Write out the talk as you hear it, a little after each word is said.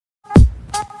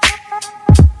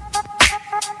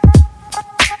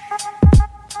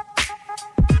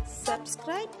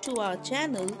to our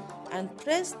channel and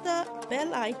press the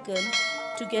bell icon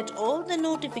to get all the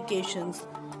notifications,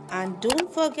 and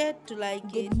don't forget to like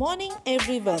it. Good morning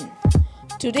everyone.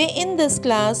 Today in this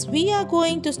class we are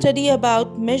going to study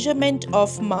about measurement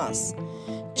of mass.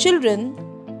 Children,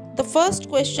 the first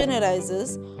question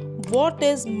arises, what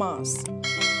is mass?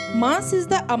 Mass is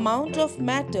the amount of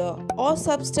matter or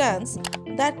substance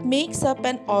that makes up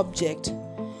an object.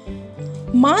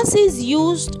 Mass is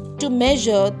used to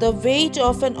measure the weight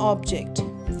of an object.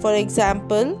 For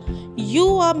example, you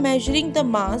are measuring the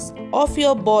mass of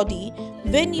your body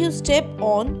when you step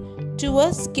on to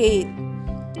a scale.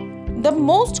 The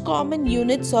most common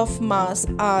units of mass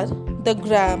are the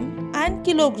gram and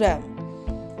kilogram.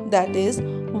 That is,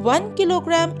 1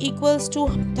 kilogram equals to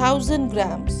 1000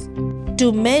 grams.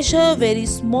 To measure very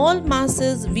small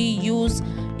masses, we use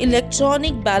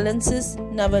electronic balances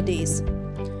nowadays.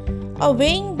 A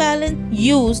weighing balance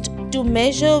used to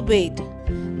measure weight.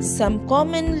 Some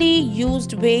commonly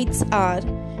used weights are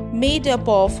made up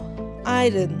of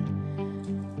iron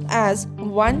as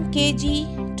 1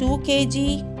 kg, 2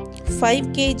 kg, 5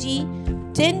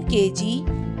 kg, 10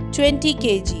 kg, 20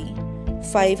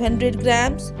 kg, 500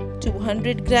 grams,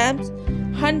 200 grams,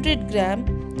 100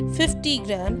 gram, 50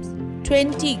 grams,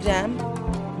 20 gram,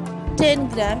 10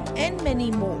 gram and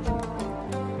many more.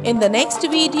 In the next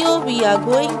video, we are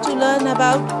going to learn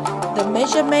about the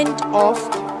measurement of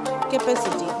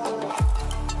capacity.